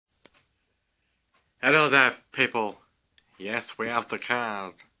Hello there, people. Yes, we have the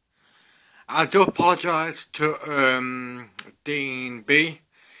card. I do apologise to Dean B.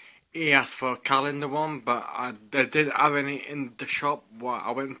 He asked for a calendar one, but they didn't have any in the shop what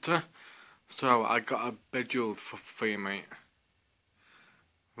I went to, so I got a bejeweled for you, mate.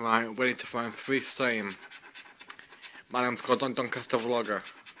 Right, we need to find 3 same. My name's Gordon Doncaster Vlogger.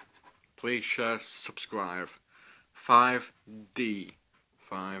 Please share, subscribe. 5D.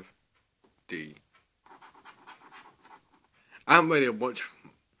 5D. I haven't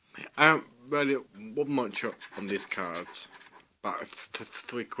really much on these cards. About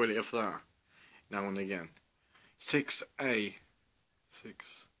 3 quid of that. Now and again. 6A.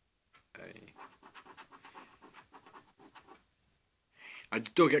 6A. I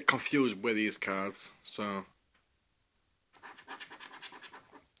do get confused with these cards, so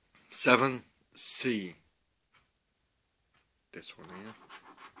 7C. This one here.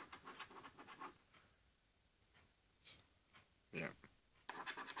 Yeah.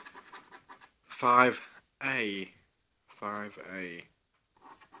 5A. 5A.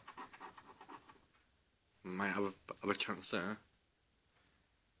 Might have a chance there.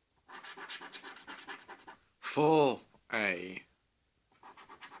 4A.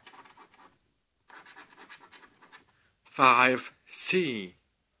 5C.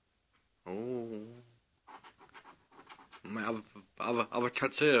 Oh. Might have a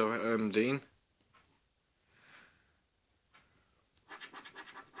chance here, Dean.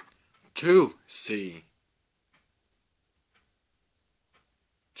 2C.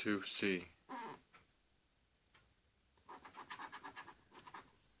 2C.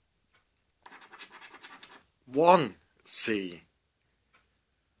 1C.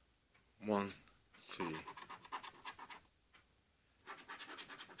 1C.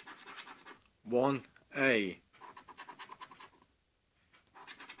 1A.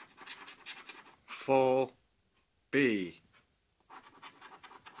 4B.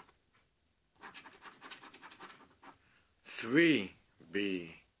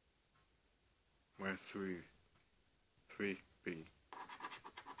 3B. Where's 3B.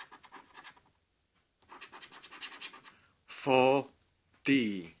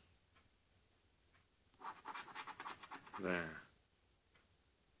 4D. There.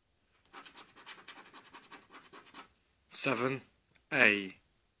 7A.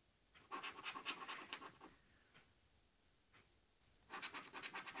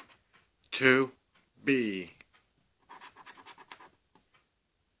 2B.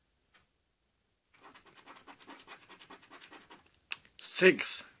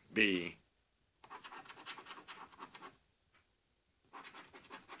 6B.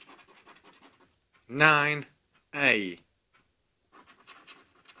 9A.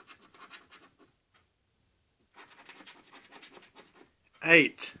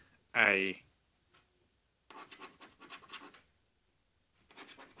 8A.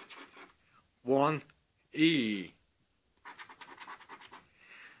 1E.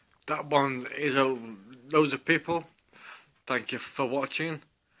 That one is loads of people. Thank you for watching,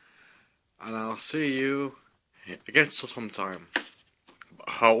 and I'll see you again sometime. But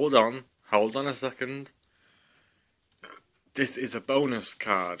hold on a second. This is a bonus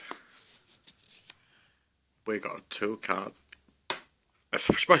card. We got 2 cards,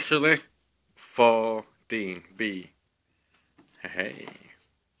 especially for Dean B. Hey,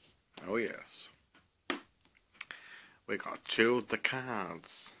 oh yes, we got 2 of the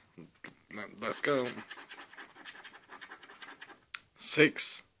cards. Let's go.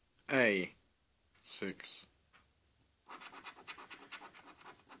 6A. 6.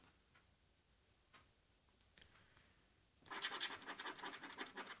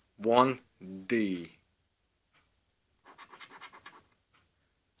 1D.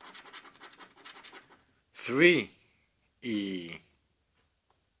 3E.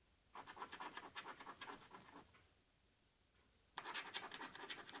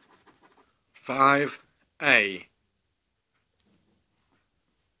 5A.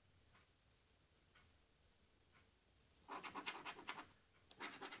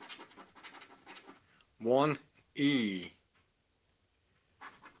 1E.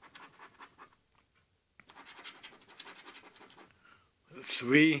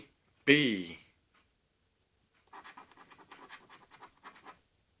 3B.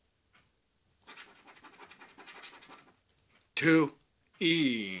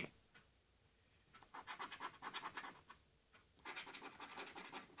 2E.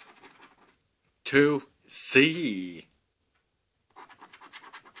 2C.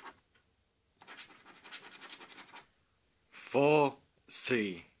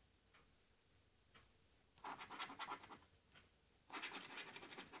 4C.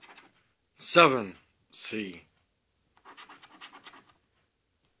 7 C.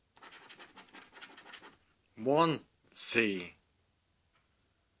 1 C.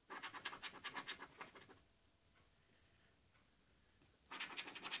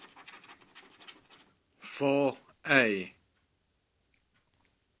 4 A.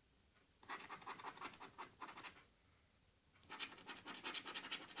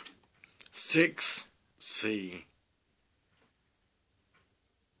 6 C.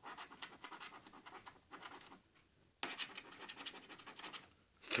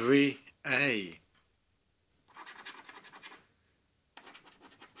 3 A.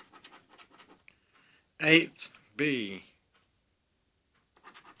 8 B.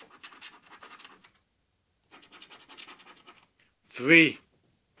 3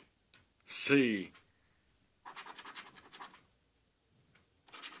 C.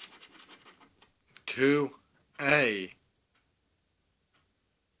 2 A.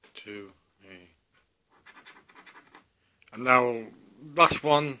 2 A. And now last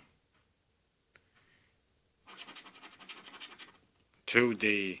one, 2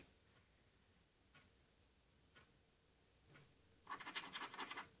 D.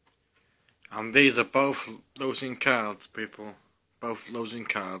 And these are both losing cards, people. Both losing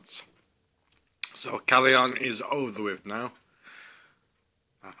cards. So carry on is over with now,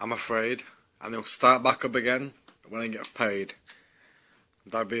 I'm afraid. And it'll start back up again when I get paid.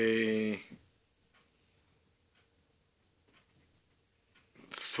 That'll be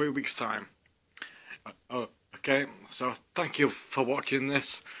 3 weeks time. Oh, okay, so thank you for watching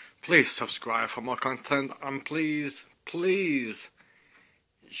this. Please subscribe for more content, and please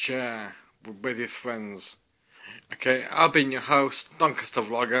share with your friends. Okay, I've been your host, Doncaster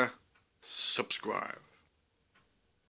Vlogger. Subscribe.